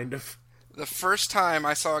even kind of. The first time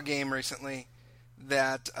I saw a game recently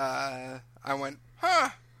that I went,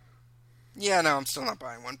 huh? Yeah, no, I'm still not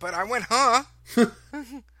buying one. But I went, huh?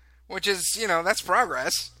 Which is, that's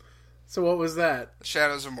progress. So what was that?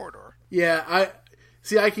 Shadows of Mordor. Yeah,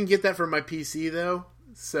 I can get that for my PC, though.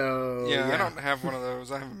 So yeah, I don't have one of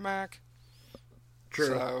those. I have a Mac. True.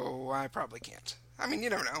 So I probably can't. I mean, you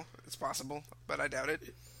never know. It's possible, but I doubt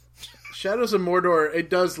it. Shadows of Mordor, it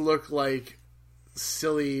does look like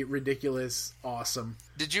silly, ridiculous, awesome.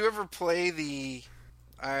 Did you ever play the...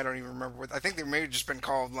 I don't even remember what... I think they may have just been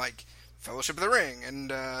called, like, Fellowship of the Ring and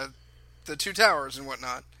the Two Towers and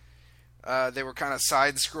whatnot. They were kind of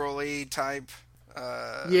side-scrolly type.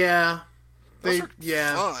 Yeah. Those were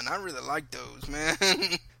fun. I really liked those, man.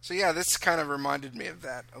 So yeah, this kind of reminded me of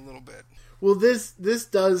that a little bit. Well, this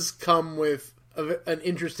does come with an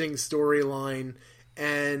interesting storyline,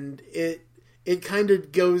 and it kind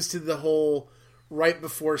of goes to the whole right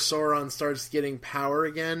before Sauron starts getting power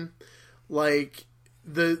again. Like,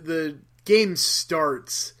 the game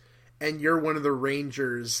starts, and you're one of the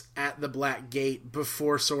rangers at the Black Gate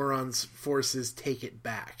before Sauron's forces take it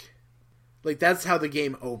back. Like, that's how the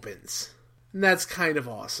game opens. And that's kind of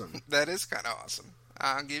awesome. That is kind of awesome.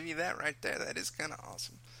 I'll give you that right there. That is kind of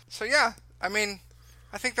awesome. So yeah, I mean,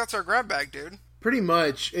 I think that's our grab bag, dude. Pretty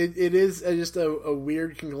much. It is just a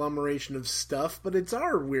weird conglomeration of stuff, but it's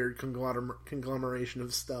our weird conglomeration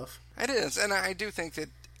of stuff. It is, and I do think that,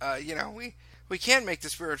 we can make the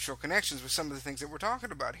spiritual connections with some of the things that we're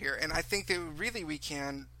talking about here, and I think that really we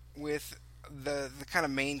can with the kind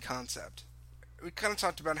of main concept. We kind of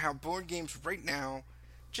talked about how board games right now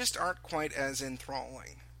just aren't quite as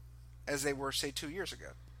enthralling as they were, say, 2 years ago.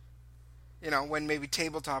 When maybe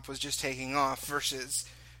tabletop was just taking off versus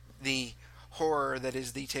the horror that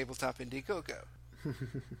is the tabletop Indiegogo.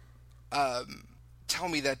 Tell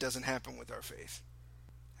me that doesn't happen with our faith.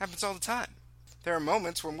 Happens all the time. There are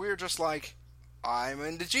moments when we're just like, I'm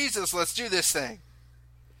into Jesus, let's do this thing.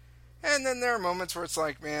 And then there are moments where it's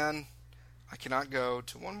like, man, I cannot go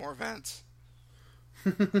to one more event.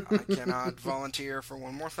 I cannot volunteer for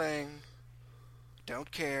one more thing.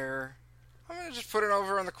 Don't care. I'm going to just put it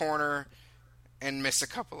over in the corner and miss a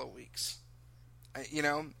couple of weeks.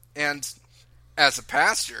 And as a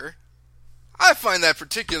pastor, I find that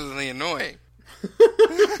particularly annoying.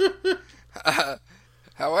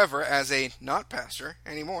 However, as a not pastor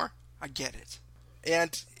anymore, I get it.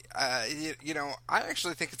 And, I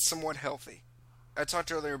actually think it's somewhat healthy. I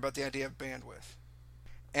talked earlier about the idea of bandwidth.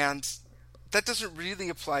 And that doesn't really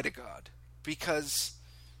apply to God, because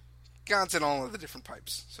God's in all of the different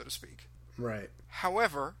pipes, so to speak. Right.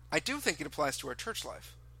 However, I do think it applies to our church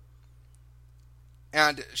life.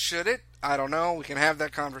 And should it? I don't know. We can have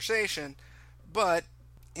that conversation. But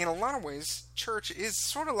in a lot of ways, church is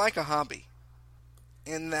sort of like a hobby,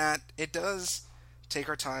 in that it does take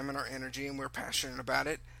our time and our energy, and we're passionate about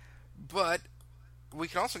it, but we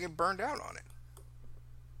can also get burned out on it.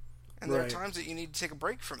 And there are times that you need to take a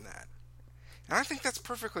break from that. And I think that's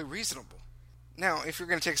perfectly reasonable. Now, if you're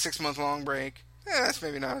going to take a 6-month long break, that's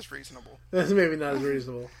maybe not as reasonable.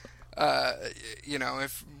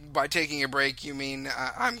 If by taking a break you mean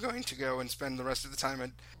I'm going to go and spend the rest of the time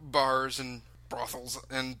at bars and brothels,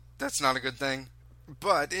 and that's not a good thing.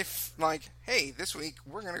 But if, hey, this week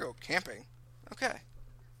we're going to go camping, okay,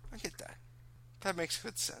 I get that. That makes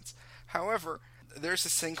good sense. However, there's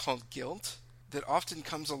this thing called guilt that often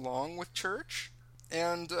comes along with church,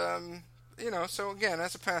 and, so again,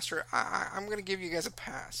 as a pastor, I'm going to give you guys a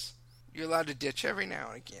pass. You're allowed to ditch every now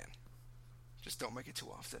and again. Just don't make it too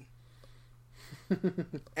often.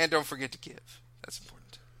 And don't forget to give. That's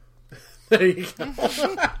important. There you go.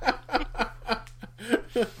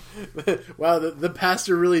 Wow, the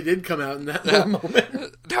pastor really did come out in that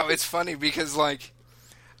moment. No, it's funny because,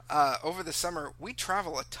 over the summer, we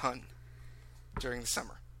travel a ton during the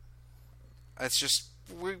summer. It's just,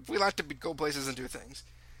 we like to go places and do things.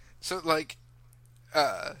 So,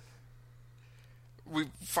 we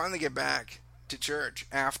finally get back to church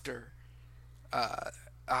after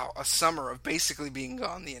a summer of basically being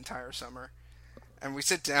gone the entire summer. And we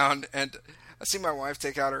sit down, and I see my wife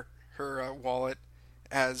take out her wallet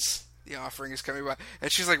as the offering is coming by.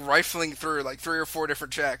 And she's, rifling through, 3 or 4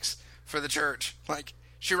 different checks for the church.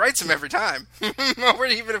 She writes them every time.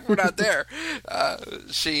 Even if we're not there.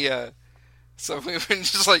 So we were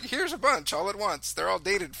just here's a bunch all at once. They're all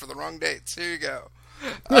dated for the wrong dates. Here you go.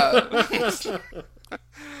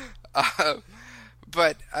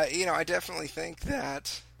 But I definitely think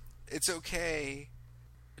that it's okay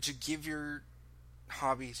to give your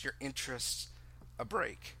hobbies, your interests, a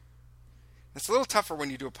break. It's a little tougher when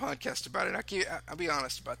you do a podcast about it. I'll be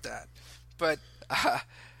honest about that. But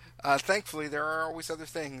thankfully, there are always other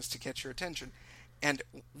things to catch your attention. And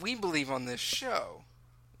we believe on this show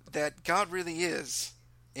that God really is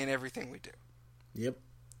in everything we do. Yep.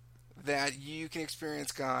 That you can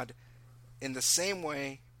experience God in the same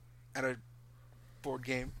way at a board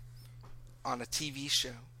game, on a TV show,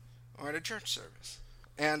 or at a church service.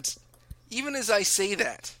 And even as I say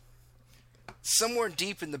that, somewhere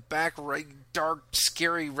deep in the back, right, dark,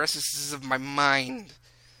 scary recesses of my mind,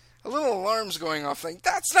 a little alarm's going off, saying,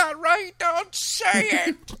 "That's not right. Don't say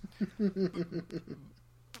it."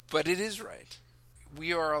 But it is right.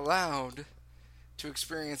 We are allowed to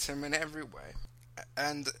experience him in every way.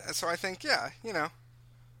 And so I think,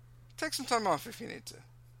 take some time off if you need to.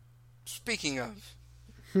 Speaking of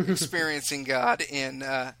experiencing God in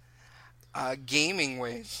gaming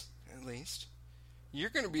ways, at least, you're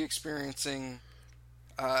going to be experiencing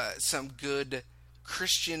some good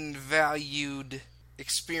Christian-valued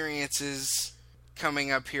experiences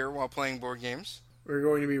coming up here while playing board games. We're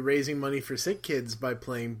going to be raising money for sick kids by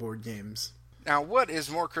playing board games. Now, what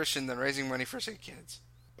is more Christian than raising money for sick kids?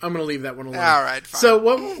 I'm going to leave that one alone. All right, fine. So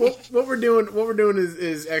what we're doing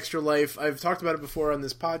is Extra Life. I've talked about it before on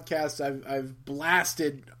this podcast. I've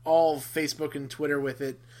blasted all Facebook and Twitter with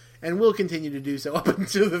it, and will continue to do so up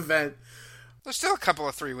until the event. There's still a couple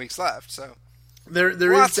of 3 weeks left, so there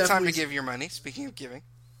lots is of time to give your money. Speaking of giving,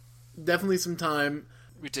 definitely some time.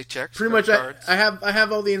 We take checks. Pretty much, I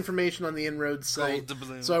have all the information on the Inroads site. Gold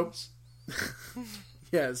doubloons. So,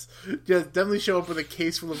 yes, definitely show up with a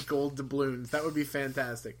case full of gold doubloons. That would be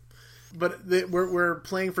fantastic. But we're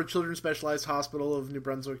playing for Children's Specialized Hospital of New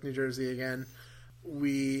Brunswick, New Jersey again.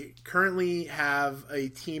 We currently have a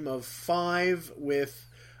team of 5 with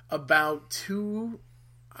about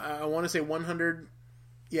I want to say $100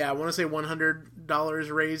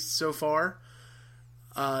 raised so far.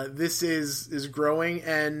 This is growing,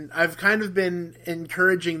 and I've kind of been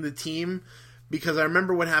encouraging the team because I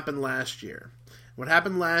remember what happened last year. What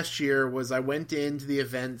happened last year was I went into the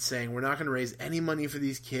event saying we're not going to raise any money for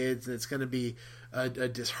these kids, and it's going to be a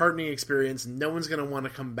disheartening experience, and no one's going to want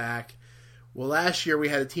to come back. Well, last year we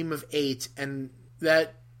had a team of 8, and the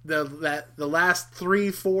last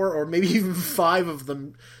 3, 4, or maybe even 5 of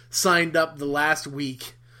them signed up the last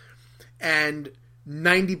week, and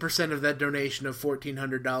 90% of that donation of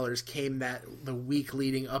 $1,400 came the week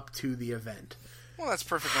leading up to the event. Well, that's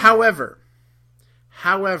perfect. However,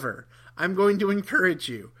 I'm going to encourage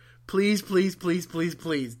you. Please, please, please, please,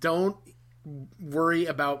 please don't worry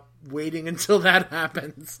about waiting until that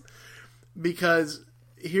happens. Because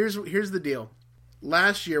here's the deal.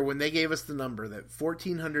 Last year, when they gave us the number that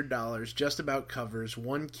 $1,400 just about covers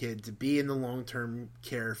one kid to be in the long-term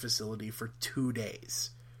care facility for 2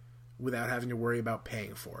 days without having to worry about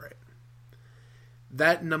paying for it,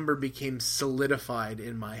 that number became solidified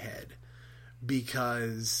in my head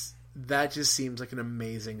because that just seems like an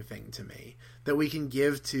amazing thing to me that we can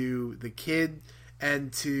give to the kid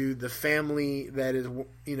and to the family that is,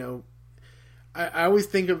 I always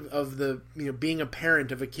think of the, being a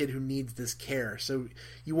parent of a kid who needs this care. So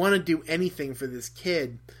you want to do anything for this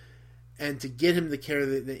kid and to get him the care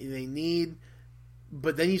that they need.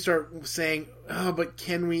 But then you start saying, oh, but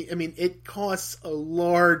can we, it costs a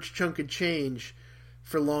large chunk of change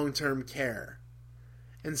for long-term care.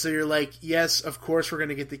 And so you're like, yes, of course we're going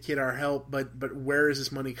to get the kid our help, but where is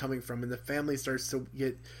this money coming from? And the family starts to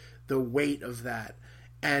get the weight of that.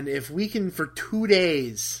 And if we can, for 2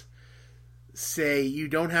 days, say you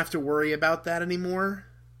don't have to worry about that anymore,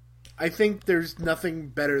 I think there's nothing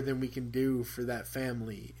better than we can do for that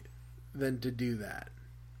family than to do that.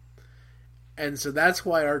 And so that's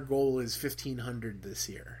why our goal is $1,500 this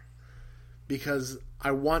year. Because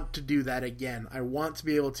I want to do that again. I want to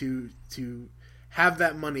be able to have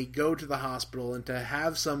that money go to the hospital and to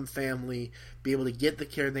have some family be able to get the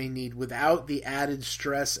care they need without the added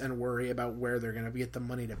stress and worry about where they're going to get the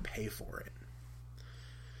money to pay for it.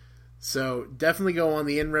 So definitely go on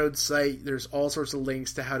the Inroads site. There's all sorts of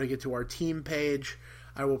links to how to get to our team page.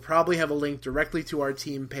 I will probably have a link directly to our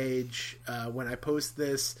team page when I post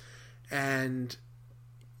this. And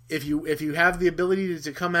if you have the ability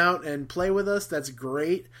to come out and play with us, that's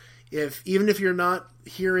great. Even if you're not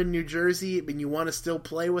here in New Jersey and you want to still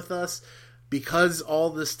play with us, because all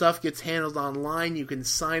the stuff gets handled online, you can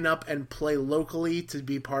sign up and play locally to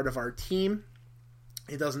be part of our team.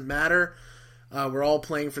 It doesn't matter. We're all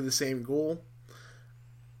playing for the same goal.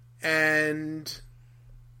 And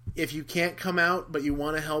if you can't come out, but you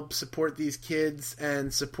want to help support these kids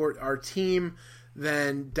and support our team,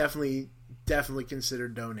 then definitely consider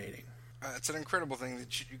donating. It's an incredible thing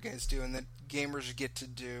that you guys do and that gamers get to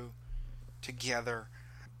do together.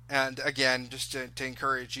 And again, just to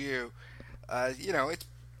encourage you,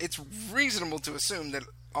 it's reasonable to assume that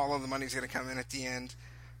all of the money's going to come in at the end.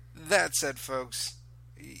 That said, folks,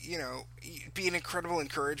 be an incredible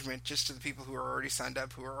encouragement just to the people who are already signed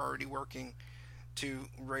up, who are already working to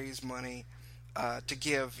raise money to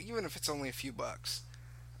give, even if it's only a few bucks.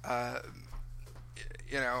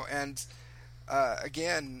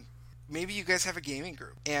 Again, maybe you guys have a gaming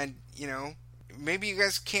group, and maybe you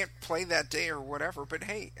guys can't play that day or whatever, but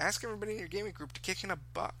hey, ask everybody in your gaming group to kick in $1,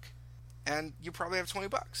 and you probably have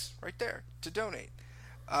 $20 right there to donate.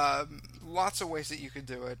 Lots of ways that you could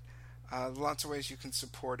do it. Lots of ways you can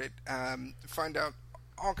support it. Find out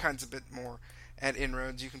all kinds of bit more at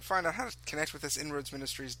Inroads. You can find out how to connect with us,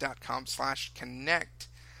 inroadsministries.com/connect.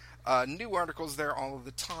 New articles there all of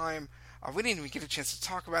the time. We didn't even get a chance to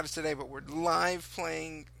talk about it today, but we're live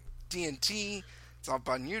playing D&T. It's up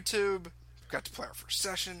on YouTube. We've got to play our first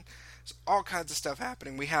session. There's all kinds of stuff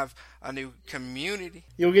happening. We have a new community.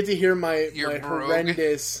 You'll get to hear my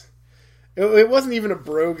horrendous... It wasn't even a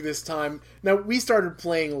brogue this time. Now, we started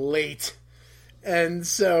playing late, and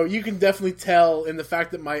so you can definitely tell in the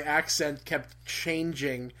fact that my accent kept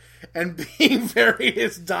changing and being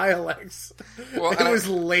various dialects. Well, it was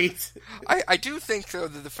late. I do think, though,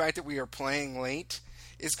 that the fact that we are playing late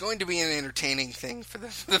is going to be an entertaining thing for the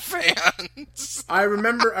fans. I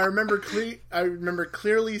remember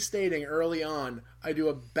clearly stating early on, I do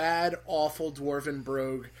a bad, awful Dwarven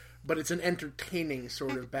brogue, but it's an entertaining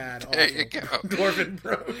sort of bad, awful Dwarven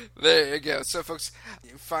brogue. There you go. So, folks,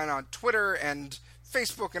 you find on Twitter and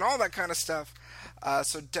Facebook and all that kind of stuff.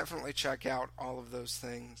 So definitely check out all of those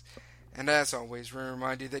things. And as always, we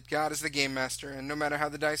remind you that God is the game master, and no matter how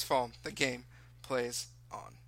the dice fall, the game plays on.